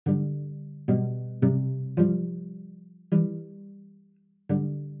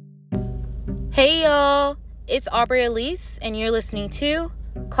Hey y'all, it's Aubrey Elise, and you're listening to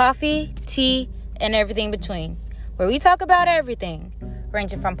Coffee, Tea, and Everything Between, where we talk about everything,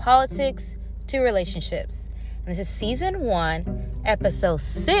 ranging from politics to relationships. And this is Season 1, Episode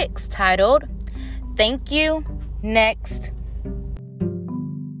 6, titled, Thank You, Next.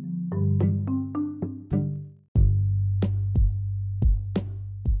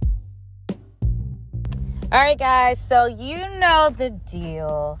 Alright guys, so you know the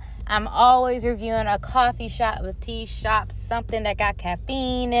deal. I'm always reviewing a coffee shop, a tea shop, something that got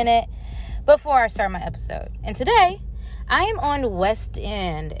caffeine in it before I start my episode. And today, I am on West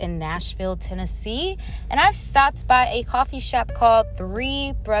End in Nashville, Tennessee, and I've stopped by a coffee shop called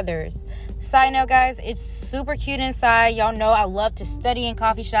Three Brothers. Side note, guys, it's super cute inside. Y'all know I love to study in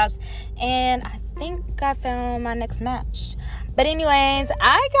coffee shops, and I think I found my next match. But anyways,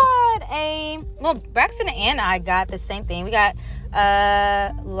 Braxton and I got the same thing. We got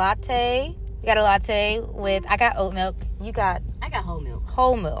latte. We got a latte with, I got oat milk. I got whole milk.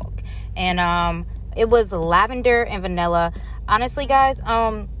 Whole milk. And it was lavender and vanilla. Honestly, guys,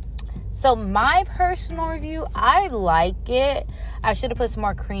 so my personal review, I like it. I should have put some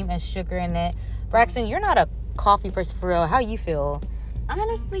more cream and sugar in it. Braxton, you're not a coffee person for real. How you feel?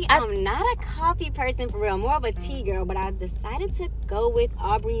 Honestly, I'm not a coffee person for real. I'm more of a tea girl, but I decided to go with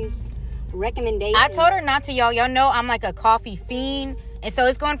Aubrey's recommendation. I told her not to, y'all. Y'all know I'm like a coffee fiend. And so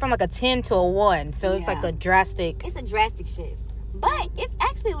it's going from like a 10 to a 1. So it's like a drastic. It's a drastic shift. But it's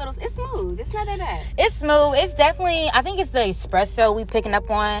actually it's smooth. It's not that bad. It's smooth. It's definitely, I think it's the espresso we picking up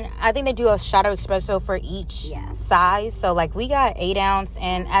on. I think they do a shot of espresso for each size. So like we got 8 ounce.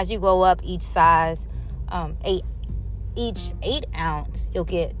 And as you go up each size, 8 ounce, you'll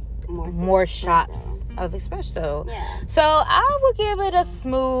get more shots of espresso. Yeah. So I would give it a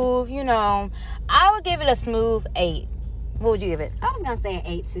smooth, 8. What would you give it? I was gonna say an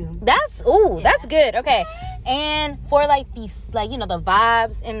 8 too. That's good. Okay. And for like these, the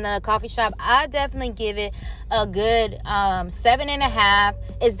vibes in the coffee shop, I definitely give it a good 7.5.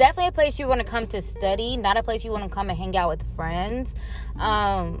 It's definitely a place you want to come to study, not a place you want to come and hang out with friends.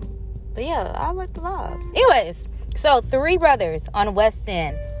 But yeah, I like the vibes. Anyways, so Three Brothers on West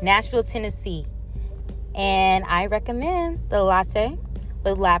End, Nashville, Tennessee. And I recommend the latte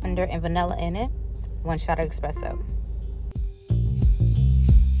with lavender and vanilla in it. 1 shot of espresso.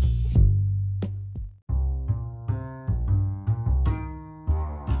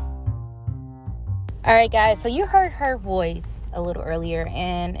 All right, guys, so you heard her voice a little earlier,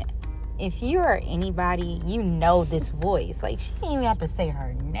 and if you are anybody, you know this voice. Like, she didn't even have to say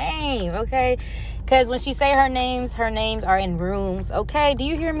her name, okay? Because when she say her names are in rooms, okay? Do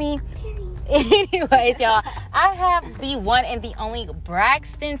you hear me? Anyways, y'all, I have the one and the only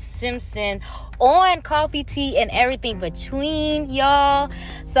Braxton Simpson on Coffee, Tea, and Everything Between, y'all.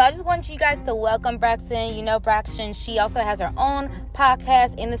 So I just want you guys to welcome Braxton. You know Braxton, she also has her own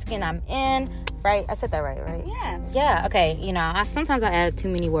podcast, In the Skin I'm In. Right? I said that right? Yeah, okay. Sometimes I add too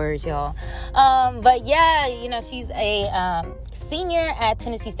many words, y'all. But yeah, she's a senior at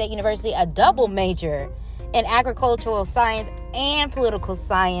Tennessee State University, a double major in agricultural science and political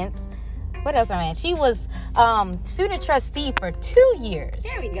science. What else, man? She was student trustee for 2 years.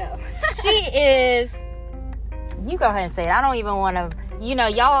 There we go. She is... You go ahead and say it. I don't even want to...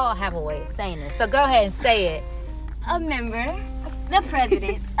 y'all have a way of saying this. So go ahead and say it. A member... the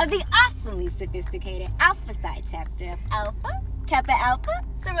president of the awesomely sophisticated Alpha Psi chapter of Alpha Kappa Alpha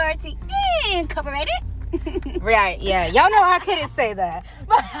Sorority Incorporated. Right, yeah. Y'all know I couldn't say that.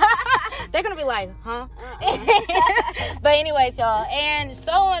 They're going to be like, huh? But anyways, y'all, and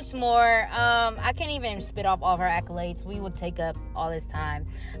so much more. I can't even spit off all of her accolades. We would take up all this time.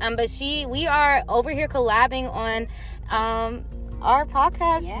 But we are over here collabing on our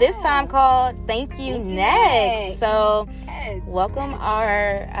podcast this time called Thank You Next. So welcome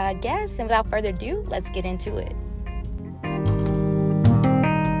our guests, and without further ado, let's get into it.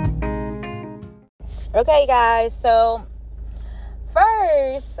 Okay, guys, so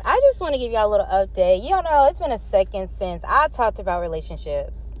first, I just want to give y'all a little update. Y'all know it's been a second since I talked about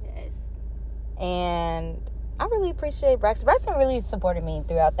relationships. Yes. And I really appreciate Braxton. Braxton really supported me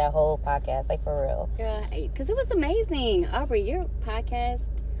throughout that whole podcast, like, for real. Girl, because it was amazing. Aubrey, your podcast,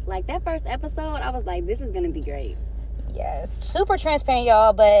 like, that first episode, I was like, this is going to be great. Yes. Super transparent,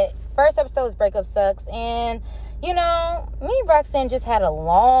 y'all, but first episode was Breakup Sucks, and... me and Braxton just had a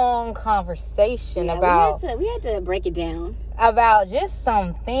long conversation about... We had to break it down. About just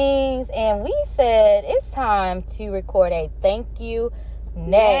some things. And we said it's time to record a thank you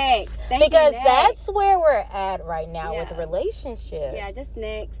next. Thank you, Because next. that's where we're at right now with Yeah. relationships. Yeah, just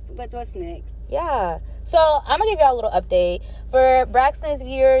next. What's next? Yeah. So I'm gonna give y'all a little update for Braxton's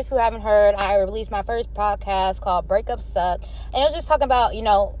viewers who haven't heard. I released my first podcast called Breakups Suck, and it was just talking about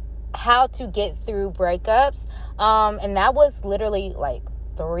how to get through breakups. And that was literally like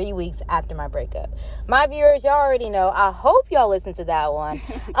 3 weeks after my breakup. My viewers, y'all already know. I hope y'all listen to that one.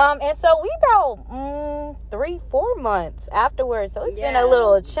 And so we about 3-4 months afterwards. So it's been a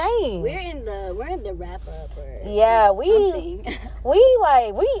little change. We're in the wrap up. Yeah, something.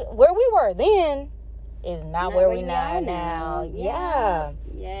 where we were then is not where we are now. Yeah.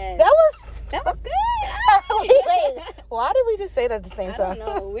 Yes. That was good. wait, why did we just say that at the same I time?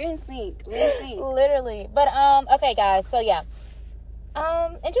 don't know. We're in sync. Literally. But okay guys, so yeah.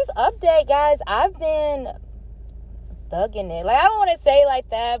 And just update, guys. I've been thugging it. Like, I don't want to say like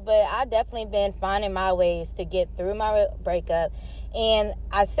that, but I've definitely been finding my ways to get through my breakup. And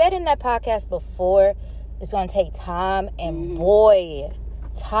I said in that podcast before, it's going to take time. And boy,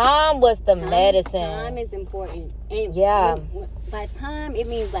 time was the medicine. Time is important. And yeah. By time, it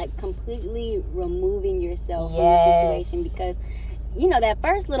means like completely removing yourself from the situation, because that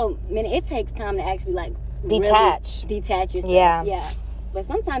first little minute, it takes time to actually like detach yourself. Yeah. But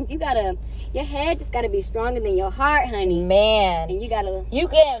sometimes your head just gotta be stronger than your heart, honey. Man. And you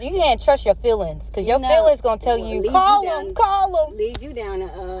can't trust your feelings, because your feelings gonna tell you, call them. Lead you down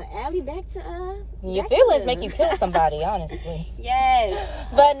the alley back to your feelings make you kill somebody, honestly. Yes.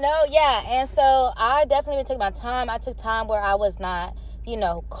 But no, yeah. And so I definitely been taking my time. I took time where I was not,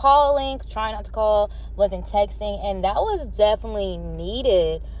 calling, trying not to call, wasn't texting, and that was definitely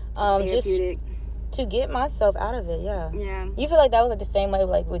needed. Therapeutic. Just to get myself out of it. Yeah. You feel like that was like the same way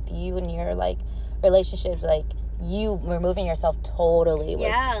like with you and your like relationships, like you removing yourself totally was...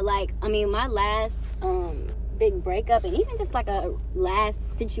 my last big breakup, and even just like a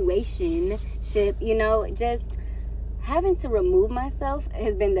last situationship, just having to remove myself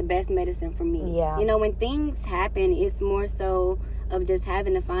has been the best medicine for me. When things happen, it's more so of just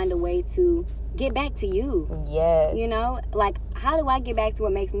having to find a way to get back to you. Yes. Like, how do I get back to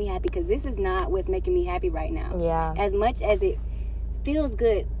what makes me happy? Because this is not what's making me happy right now. Yeah. As much as it feels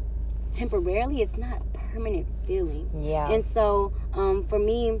good temporarily, it's not a permanent feeling. Yeah. And so, for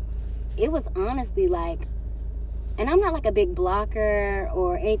me, it was honestly like, and I'm not like a big blocker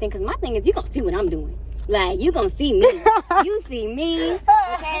or anything, because my thing is, you gonna see what I'm doing. Like, you gonna see me. You see me.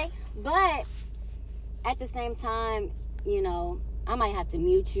 Okay? But at the same time, I might have to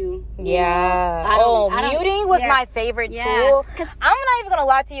mute you. Yeah. Muting was my favorite tool. I'm not even gonna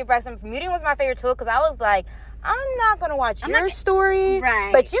lie to you, Braxton. Muting was my favorite tool, because I was like, I'm not gonna watch your story,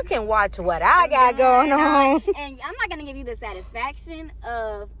 but you can watch what I got going on. And I'm not gonna give you the satisfaction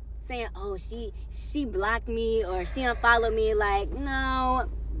of saying, oh, she blocked me or she unfollowed me. Like, no,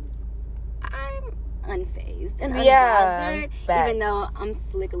 I'm unfazed and unbothered, even though I'm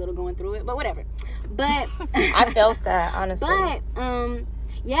slick a little going through it, but whatever. But I felt that, honestly. But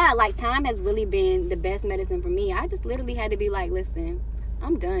like, time has really been the best medicine for me. I just literally had to be like, listen,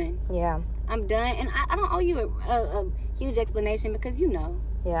 I'm done. Yeah, I'm done, and I don't owe you a huge explanation, because you know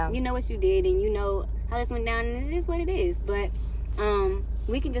what you did, and you know how this went down, and it is what it is. But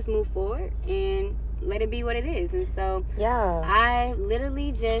we can just move forward and let it be what it is. And so I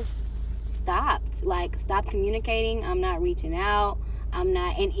literally just stopped communicating. I'm not reaching out. I'm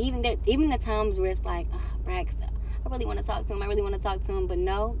not, and even the times where it's like, Brax, I really want to talk to him, but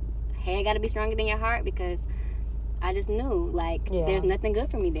no, head got to be stronger than your heart, because I just knew, there's nothing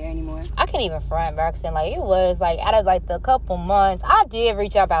good for me there anymore. I can't even front, Braxton. Like, it was, out of, the couple months, I did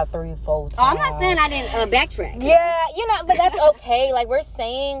reach out about 3-4 times. Oh, I'm not saying I didn't backtrack. Yeah, but that's okay. We're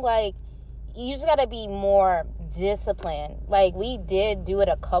saying, you just got to be more disciplined. We did do it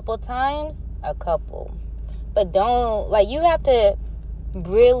a couple times. But don't, you have to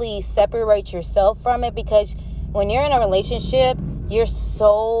really separate yourself from it, because when you're in a relationship, you're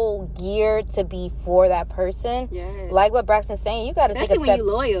so geared to be for that person. Yes. Like what Braxton's saying, you got to take a step. Especially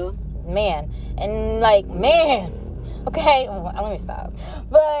when you're loyal. Man. And okay, let me stop.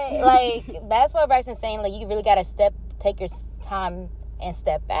 But that's what Braxton's saying. You really got to take your time and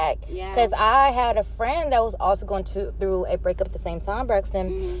step back. Because I had a friend that was also going through a breakup at the same time,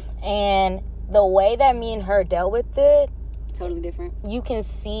 Braxton. And the way that me and her dealt with it, totally different. You can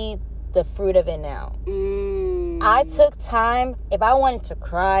see the fruit of it now. I took time. If I wanted to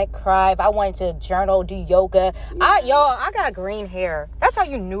cry. If I wanted to journal, do yoga. I got green hair. That's how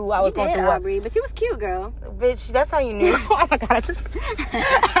you knew I was going through Aubrey, but you was cute, girl. Bitch, that's how you knew. Oh my God, that's how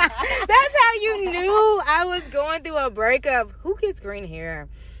you knew I was going through a breakup. Who gets green hair?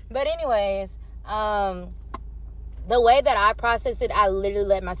 But anyways, the way that I processed it, I literally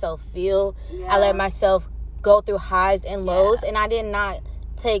let myself feel. Yeah. I let myself go through highs and lows, and I did not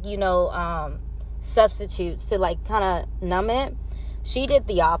take, substitutes to, like, kind of numb it. She did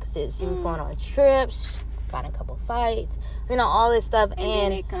the opposite. She was going on trips, got in a couple fights, all this stuff. And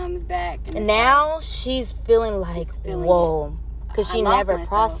then it comes back. And now she's feeling like, whoa, because she never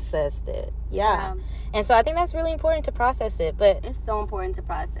processed it. Yeah. And so I think that's really important to process it. But it's so important to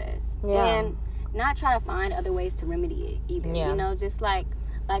process. Yeah. And not try to find other ways to remedy it either. Yeah. Just like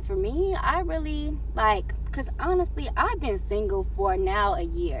for me, I really, because honestly, I've been single for now a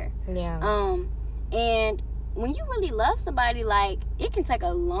year. Yeah. And when you really love somebody, it can take a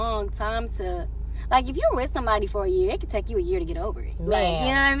long time to, if you're with somebody for a year, it can take you a year to get over it. Man.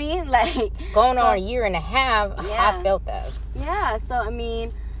 You know what I mean? Going on a year and a half, yeah. I felt that. Yeah, so,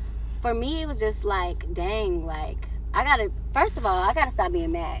 for me, it was just dang, first of all, I gotta stop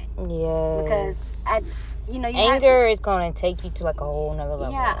being mad. Yes. Because, anger is going to take you to, a whole nother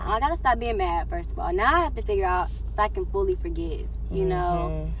level. Yeah, I gotta stop being mad, first of all. Now I have to figure out if I can fully forgive, you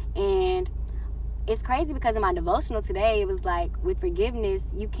know? And it's crazy because in my devotional today, it was with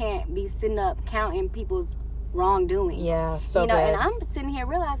forgiveness, you can't be sitting up counting people's wrongdoings. Yeah, so good. And I'm sitting here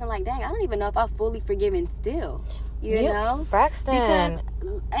realizing, dang, I don't even know if I've fully forgiven still. You know? Braxton. Because,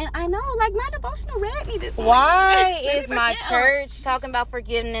 and I know, my devotional read me this morning. Why is my church talking about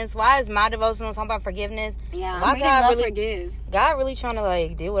forgiveness? Why is my devotional talking about forgiveness? Yeah, why God really forgives. God really trying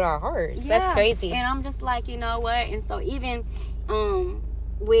to, deal with our hearts. Yeah. That's crazy. And I'm just you know what? And so even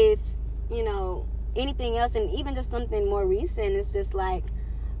with, anything else, and even just something more recent, it's just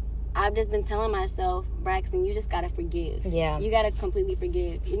I've just been telling myself, Braxton, you just got to forgive. Yeah. You got to completely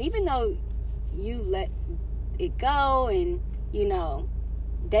forgive. And even though you let it go and,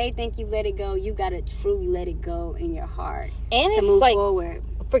 they think you let it go, you got to truly let it go in your heart and to move forward.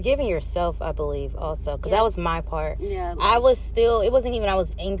 Forgiving yourself, I believe, also, because that was my part. Yeah. I was still, it wasn't even I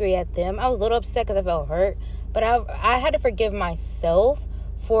was angry at them. I was a little upset because I felt hurt, but I had to forgive myself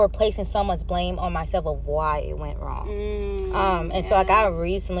for placing so much blame on myself of why it went wrong. So I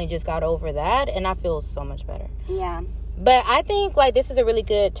recently just got over that, and I feel so much better. Yeah. But I think this is a really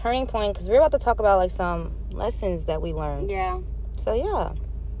good turning point because we're about to talk about some lessons that we learned. Yeah. So yeah.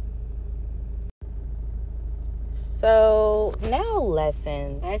 So now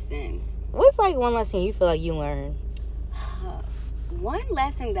lessons. What's one lesson you feel like you learned? One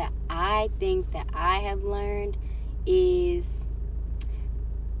lesson that I think that I have learned is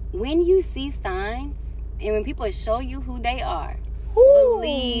when you see signs and when people show you who they are,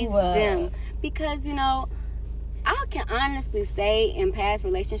 believe them. Because, I can honestly say in past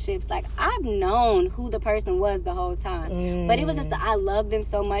relationships, I've known who the person was the whole time. But it was just that I loved them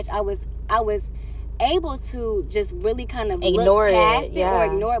so much. I was able to just really kind of ignore look past it or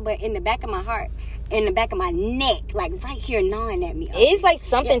ignore it. But in the back of my heart, in the back of my neck, right here gnawing at me. It's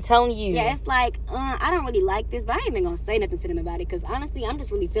something telling you. Yeah, it's I don't really like this, but I ain't even gonna say nothing to them about it because honestly, I'm just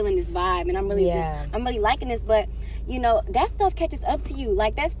really feeling this vibe and I'm really I'm really liking this. But that stuff catches up to you,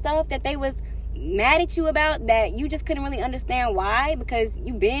 that stuff that they was mad at you about that you just couldn't really understand why because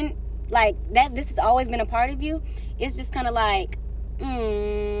you've been that. This has always been a part of you. It's just kind of I'm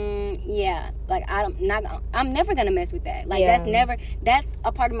never gonna mess with that. That's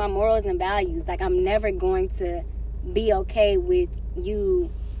a part of my morals and values. I'm never going to be okay with you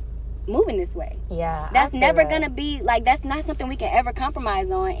moving this way. Yeah. That's never gonna be that's not something we can ever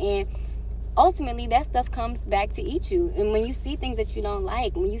compromise on, and ultimately that stuff comes back to eat you. And when you see things that you don't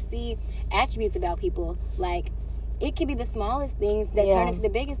like, when you see attributes about people, it could be the smallest things that turn into the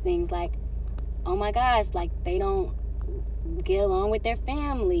biggest things. Oh my gosh, they don't get along with their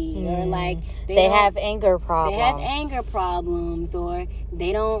family, or they have anger problems. They have anger problems, or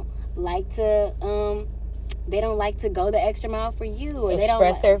they don't like to go the extra mile for you, or they don't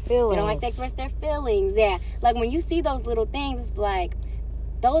express their feelings. They don't like to express their feelings. Yeah, when you see those little things, it's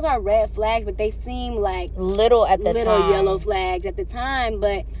those are red flags, but they seem little yellow flags at the time.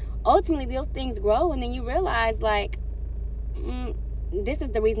 But ultimately, those things grow, and then you realize this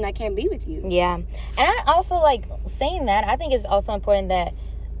is the reason I can't be with you. Yeah. And I also saying that, I think it's also important that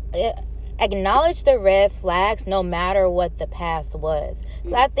acknowledge the red flags no matter what the past was.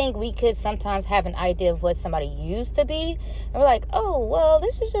 Because I think we could sometimes have an idea of what somebody used to be, and we're like, oh, well,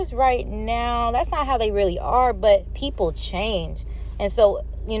 this is just right now. That's not how they really are, but people change. And so,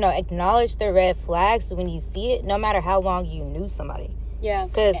 acknowledge the red flags when you see it, no matter how long you knew somebody. Yeah.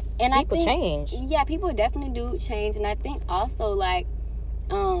 Because people change. Yeah, people definitely do change. And I think also, I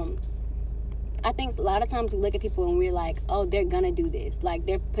think a lot of times we look at people and we're like, oh, they're gonna do this.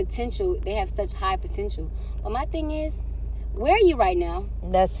 Their potential, they have such high potential. But my thing is, where are you right now?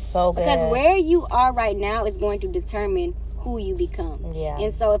 That's so good. Because where you are right now is going to determine who you become. Yeah.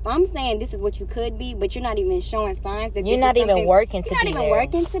 And so if I'm saying this is what you could be, but you're not even showing signs that you're not even working to be there. You're not even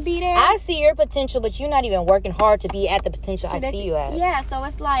working to be there. I see your potential, but you're not even working hard to be at the potential I see you at. Yeah, so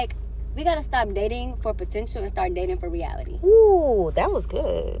it's like, we got to stop dating for potential and start dating for reality. Ooh, that was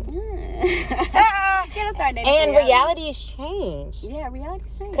good. Yeah. Gotta start dating and reality has changed. Yeah,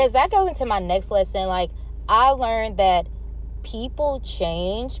 reality's changed. Because that goes into my next lesson. Like, I learned that people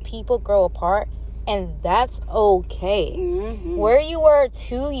change, people grow apart, and that's okay. Mm-hmm. Where you were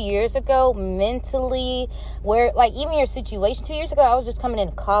 2 years ago mentally, where, like, even your situation 2 years ago, I was just coming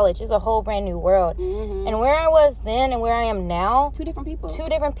into college. It was a whole brand new world. Mm-hmm. And where I was then and where I am now, two different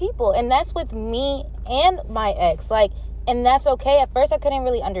people. And that's with me and my ex. Like, and that's okay. At first, I couldn't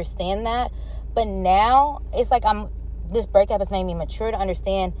really understand that. But now, it's like this breakup has made me mature to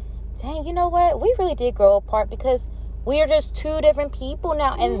understand, dang, you know what? We really did grow apart because we are just two different people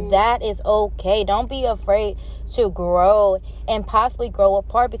now, and that is okay. Don't be afraid to grow and possibly grow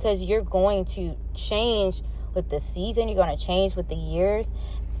apart, because you're going to change with the season. You're going to change with the years.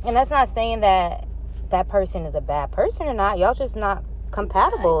 And that's not saying that that person is a bad person or not. Y'all just not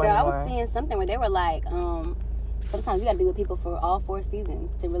compatible anymore. I was seeing something where they were like, sometimes you got to be with people for all 4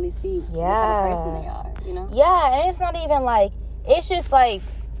 seasons to really see what type of person they are, you know? Yeah, and it's not even like, it's just like,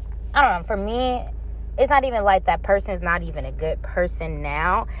 I don't know, for me, it's not even like that person is not even a good person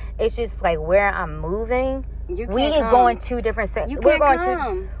now. It's just like where I'm moving, we are going two different we're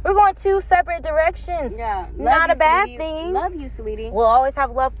going two separate directions. Yeah. Not a bad thing. Love you, sweetie. We'll always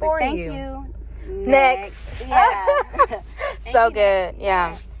have love for you. Thank you. Next. Yeah. So good.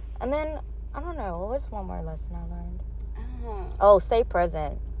 Yeah. And then, I don't know, what was one more lesson I learned? Oh, stay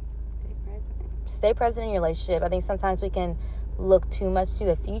present. Stay present in your relationship. I think sometimes we can look too much to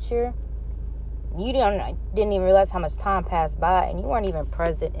the future. You didn't even realize how much time passed by, and you weren't even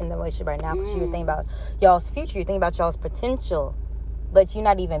present in the relationship right now, because you were thinking about y'all's future. You're thinking about y'all's potential, but you're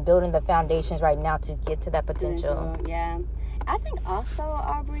not even building the foundations right now to get to that potential. Yeah. I think also,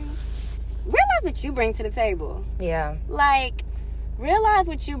 Aubrey, realize what you bring to the table. Yeah. Like, realize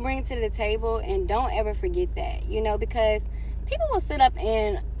what you bring to the table, and don't ever forget that, you know, because people will sit up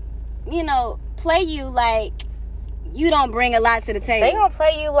and, you know, play you like you don't bring a lot to the table. They gonna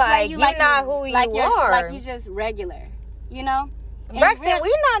play you like you're not who you are. Like you just regular, you know? Braxton,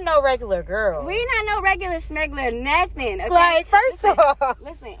 we not no regular girl. We not no regular schmegler, nothing. Okay? Like, first of all.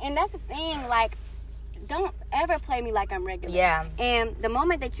 Listen, and that's the thing, like, don't ever play me like I'm regular. Yeah. And the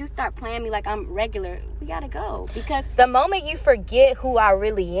moment that you start playing me like I'm regular, we gotta go. Because the moment you forget who I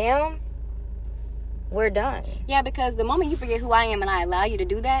really am, we're done. Yeah, because the moment you forget who I am and I allow you to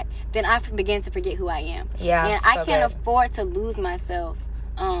do that, then I begin to forget who I am. Yeah. And I can't afford to lose myself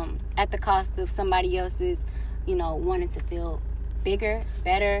at the cost of somebody else's, you know, wanting to feel bigger,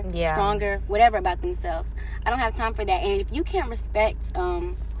 better, stronger, whatever about themselves. I don't have time for that. And if you can't respect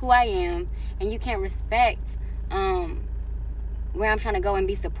who I am, and you can't respect where I'm trying to go and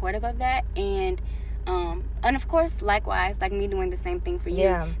be supportive of that, and of course, likewise, like me doing the same thing for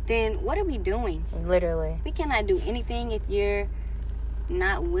you, then what are we doing? Literally. We cannot do anything if you're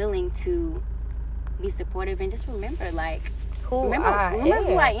not willing to be supportive. And just remember, like, remember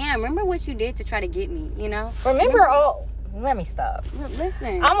who I am. Remember what you did to try to get me, you know? Let me stop.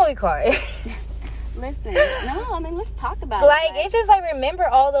 Listen. I'm gonna be quiet. Listen. No, I mean, let's talk about it. It's just like, remember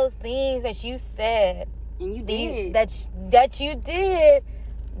all those things that you said. And you did. That you did.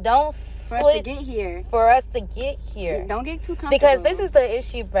 Don't for us to get here. For us to get here. Don't get too comfortable. Because this is the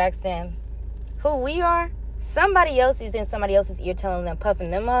issue, Braxton. Who we are, somebody else is in somebody else's ear telling them, puffing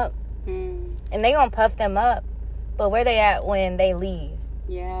them up. And they gonna puff them up. But where they at when they leave?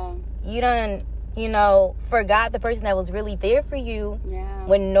 Yeah. You done, forgot the person that was really there for you. Yeah.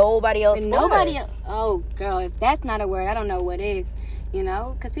 When nobody else was. Oh, girl, if that's not a word, I don't know what is.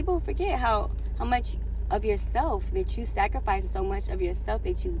 Because people forget how much of yourself that you sacrificed, so much of yourself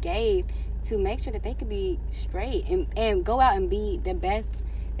that you gave to make sure that they could be straight and go out and be the best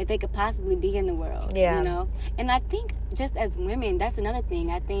that they could possibly be in the world. Yeah. And I think just as women, that's another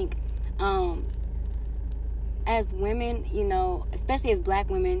thing. I think as women, especially as black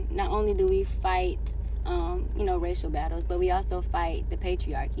women, not only do we fight racial battles, but we also fight the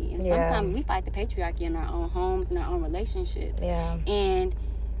patriarchy. And sometimes we fight the patriarchy in our own homes, in our own relationships. Yeah. And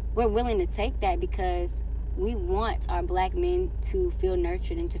we're willing to take that because we want our black men to feel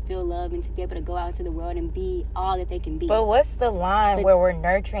nurtured and to feel loved and to be able to go out into the world and be all that they can be. But what's the line where we're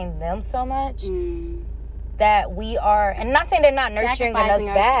nurturing them so much that we are, and not saying they're not nurturing us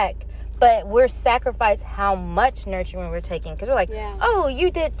back, but we're sacrificing how much nurturing we're taking. Because we're like, oh,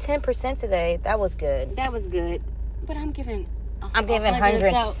 you did 10% today. That was good. That was good. But I'm giving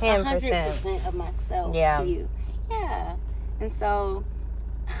 110% of myself to you. Yeah. And so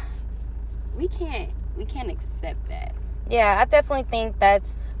we can't accept that. Yeah, I definitely think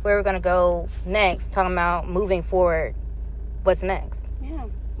that's where we're going to go next, talking about moving forward. What's next? Yeah,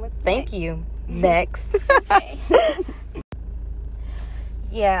 what's next? Thank you. Next. Okay.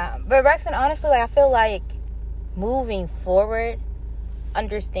 Yeah, but Braxton, honestly, like, I feel like moving forward,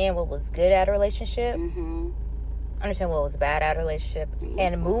 understand what was good at a relationship, understand what was bad at a relationship,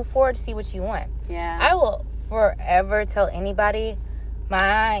 and move forward to see what you want. Yeah. I will forever tell anybody,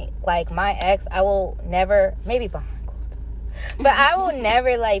 my ex, I will never, maybe behind closed doors, but I will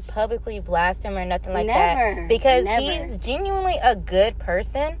never, like, publicly blast him or nothing like that. Because he's genuinely a good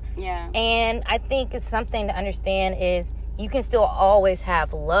person. Yeah. And I think it's something to understand is you can still always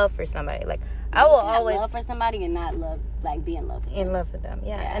have love for somebody. Like, I will always love for somebody and not love, like, be in love with them. In love with them,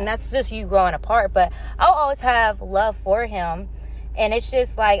 yeah. And that's just you growing apart. But I'll always have love for him. And it's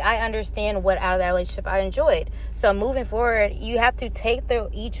just like, I understand what out of that relationship I enjoyed. So moving forward, you have to take through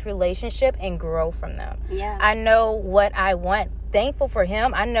each relationship and grow from them. Yeah. I know what I want. Thankful for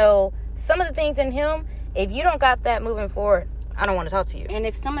him. I know some of the things in him. If you don't got that moving forward, I don't want to talk to you. And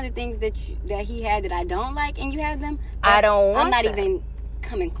if some of the things that he had that I don't like and you have them, I don't want I'm not that. Even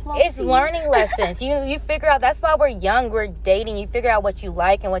coming close. It's learning lessons. You figure out. That's why we're young. We're dating. You figure out what you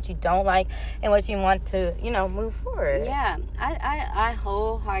like and what you don't like and what you want to, move forward. Yeah, I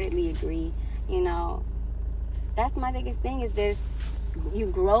wholeheartedly agree. That's my biggest thing is just you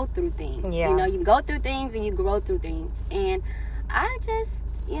grow through things. Yeah. You go through things and you grow through things. And I just,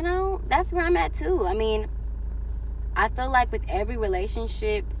 that's where I'm at too. I mean, I feel like with every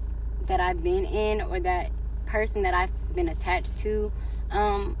relationship that I've been in or that person that I've been attached to,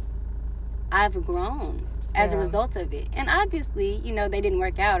 I've grown as a result of it. And obviously, they didn't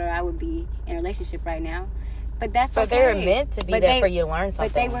work out or I would be in a relationship right now. But that's okay. But they were meant to be there for you to learn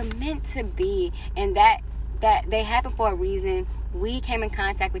something. But they were meant to be. And that they happened for a reason. We came in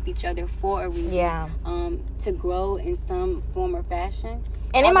contact with each other for a reason. Yeah. To grow in some form or fashion.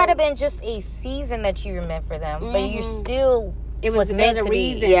 And it might have been just a season that you were meant for them. But you still... There was a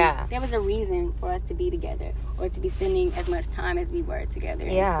reason. Yeah. There was a reason for us to be together or to be spending as much time as we were together.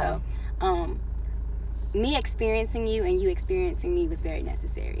 Yeah. And so, me experiencing you and you experiencing me was very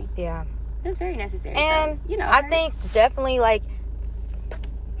necessary. Yeah. It was very necessary. And, so, I think definitely, like,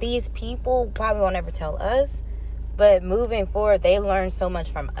 these people probably won't ever tell us, but moving forward, they learn so much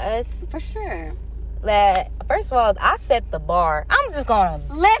from us. For sure. That, first of all, I set the bar. I'm just gonna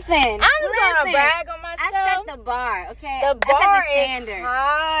listen. Gonna brag on myself. I set the bar, okay. The bar is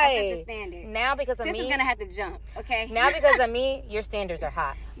high. I set the standard. Now because of me, Sis is gonna have to jump, okay. Now because of me, your standards are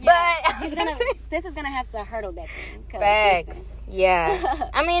high. Yeah, but sis is gonna have to hurdle that thing. Facts. Listen. Yeah.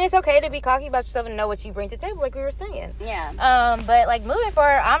 I mean, it's okay to be cocky about yourself and know what you bring to the table, like we were saying. Yeah. But like moving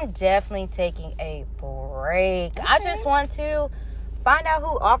forward, I'm definitely taking a break. Okay. I just want to find out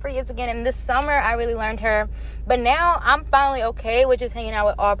who Aubrey is again. And this summer, I really learned her. But now, I'm finally okay with just hanging out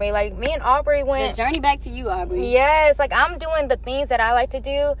with Aubrey. Like, me and Aubrey went... The journey back to you, Aubrey. Yes. Like, I'm doing the things that I like to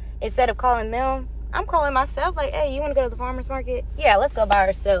do. Instead of calling them, I'm calling myself. Like, hey, you want to go to the farmer's market? Yeah, let's go by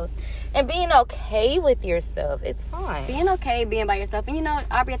ourselves. And being okay with yourself, it's fine. Being okay, being by yourself. And,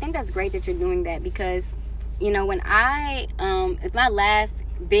 Aubrey, I think that's great that you're doing that. Because, when I... it's my last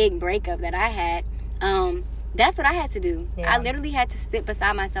big breakup that I had... that's what I had to do. Yeah. I literally had to sit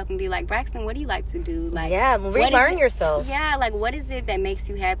beside myself and be like, Braxton, what do you like to do? Like, yeah, relearn yourself. Yeah, like, what is it that makes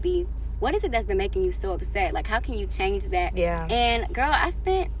you happy? What is it that's been making you so upset? Like, how can you change that? Yeah. And, girl, I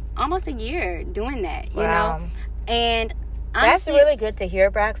spent almost a year doing that, you know? And honestly, that's really good to hear,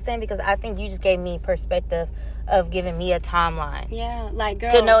 Braxton, because I think you just gave me perspective of giving me a timeline. Yeah, like,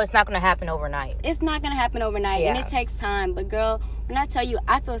 girl. To know it's not going to happen overnight. It's not going to happen overnight, and it takes time. But, girl, when I tell you,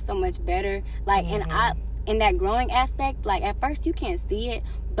 I feel so much better. Like, and in that growing aspect, like, at first you can't see it,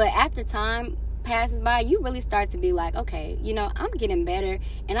 but after time passes by, you really start to be like, okay, I'm getting better,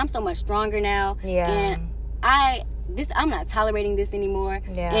 and I'm so much stronger now. Yeah. And I'm not tolerating this anymore.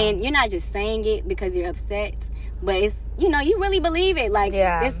 Yeah. And you're not just saying it because you're upset, but it's, you really believe it. Like,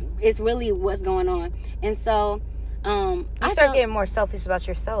 it's really what's going on. And so, you start getting more selfish about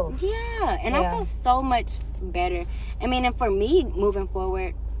yourself. Yeah. And I feel so much better. I mean, and for me, moving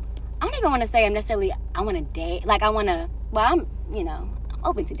forward, I don't even want to say I want to date. Like, I'm open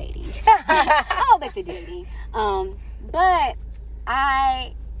to dating. I'm open to dating. But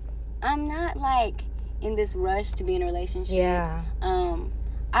I'm not, like, in this rush to be in a relationship. Yeah.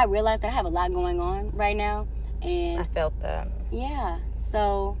 I realize that I have a lot going on right now. And I felt that. Yeah.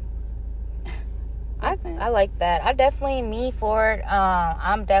 So, I like that. I definitely, me for it.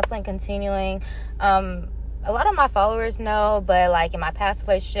 I'm definitely continuing. a lot of my followers know, but like in my past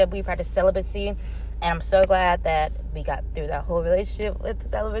relationship, we practiced celibacy, and I'm so glad that we got through that whole relationship with the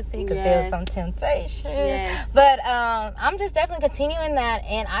celibacy, because there was some temptation. But I'm just definitely continuing that,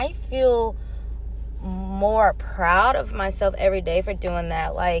 and I feel more proud of myself every day for doing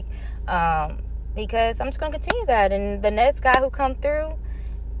that. Like, because I'm just gonna continue that, and the next guy who come through,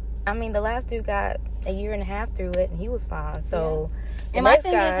 I mean, the last dude got a year and a half through it, and he was fine. So, and my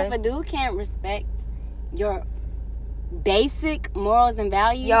thing is, if a dude can't respect your basic morals and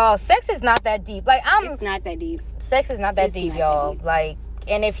values, y'all, sex is not that deep. Like, it's not that deep. Sex is not that deep, y'all. Like,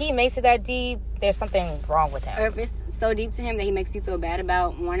 and if he makes it that deep, there's something wrong with him. Or if it's so deep to him that he makes you feel bad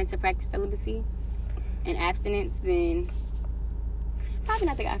about wanting to practice celibacy and abstinence, then probably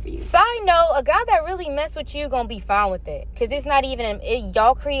not the guy for you. Side note, a guy that really mess with you gonna be fine with it, because it's not even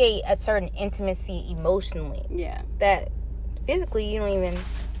y'all create a certain intimacy emotionally. Yeah. That physically you don't even,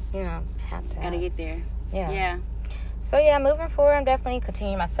 have to. Gotta get there. Yeah. So yeah, moving forward, I'm definitely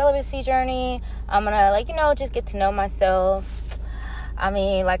continuing my celibacy journey. I'm gonna just get to know myself. I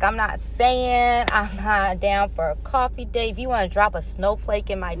mean, like, I'm not saying I'm not down for a coffee date. If you want to drop a snowflake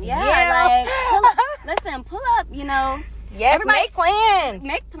in my DM, pull up, Yes, everybody, make plans.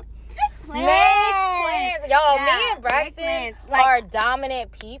 Make plans. Y'all, me and Braxton are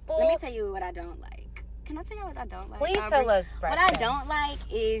dominant people. Let me tell you what I don't like. Can I tell you what I don't like? Please tell us, Braxton. What I don't like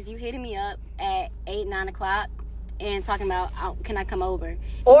is you hitting me up at 8, 9 o'clock and talking about, can I come over?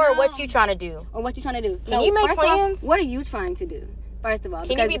 Or what you trying to do. Can you make plans? What are you trying to do? First of all.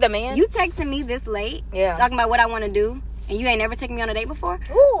 Can you be the man? You texting me this late, talking about what I want to do, and you ain't never taken me on a date before?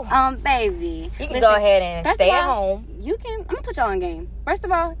 Ooh. Baby. You can go ahead and stay at home. I'm going to put y'all on game. First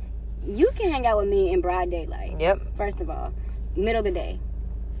of all, you can hang out with me in broad daylight. Yep. First of all. Middle of the day.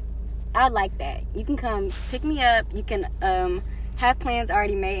 I like that. You can come pick me up. You can have plans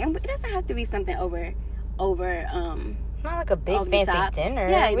already made. And it doesn't have to be something over not like a big fancy dinner.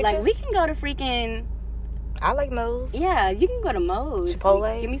 Yeah, we can go to freaking... I like Moe's. Yeah, you can go to Moe's.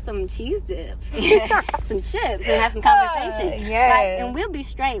 Chipotle. Give me some cheese dip. Some chips and have some conversation. Yes. And we'll be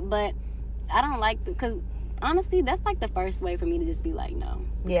straight, but I don't like... Because, honestly, that's like the first way for me to just be like, no.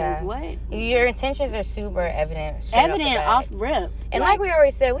 Because what? Your intentions are super evident. Off rip. And like we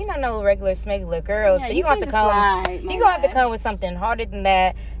already said, we're not no regular smuggler girls. So you have to come. You're going to have to come with something harder than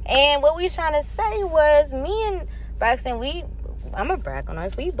that. And what we were trying to say was, me and Braxton, I'm going to brag on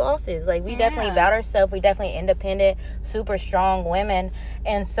us. We bosses. Like, we definitely about ourselves. We definitely independent, super strong women.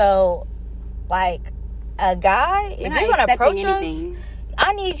 And so, like, a guy, if you're going to approach us,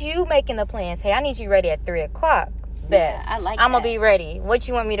 I need you making the plans. Hey, I need you ready at 3 o'clock. Bet. Yeah, I like I'm going to be ready. What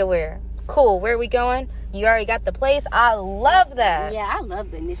you want me to wear? Cool. Where are we going? You already got the place. I love that. Yeah, I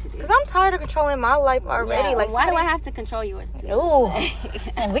love the initiative. Because I'm tired of controlling my life already. Yeah, why do I have to control yours too? Ooh.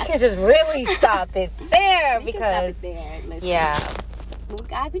 And we can just really stop it there. We can stop it there. Listen. Yeah. Well,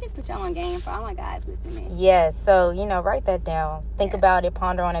 guys, we just put y'all on game for all my guys listening. Yes. So, write that down. Think about it,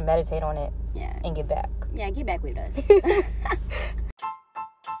 ponder on it, meditate on it. Yeah. And get back. Yeah, get back with us.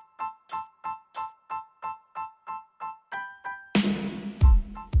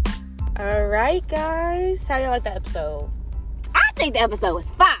 All right, guys. How y'all like that episode? I think the episode was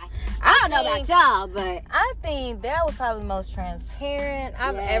fire. I don't know about y'all, but I think that was probably the most transparent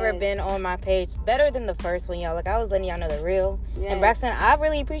I've ever been on my page. Better than the first one, y'all. Like, I was letting y'all know the real. Yes. And Braxton, I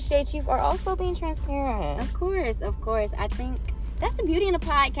really appreciate you for also being transparent. Of course. I think that's the beauty in a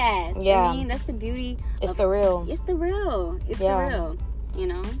podcast. Yeah. I mean, that's the beauty. It's the real. It's the real.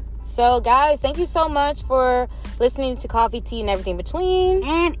 So, guys, thank you so much for listening to Coffee, Tea, and Everything Between.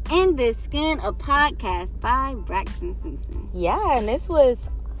 And In the Skin, a podcast by Braxton Simpson. Yeah, and this was...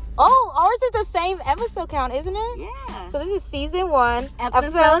 Oh, ours is the same episode count, isn't it? Yeah. So this is season 1,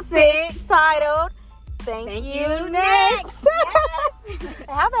 episode 6, titled Thank You Next. Yes.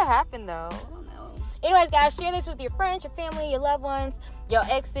 How'd that happen, though? I don't know. Anyways, guys, share this with your friends, your family, your loved ones, your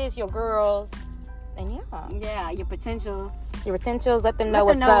exes, your girls, and yeah, your potentials. Let them know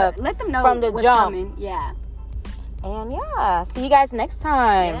what's up. Let them know from the what's jump. Coming. Yeah. And see you guys next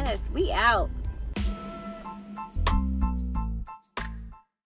time. Yes, we out.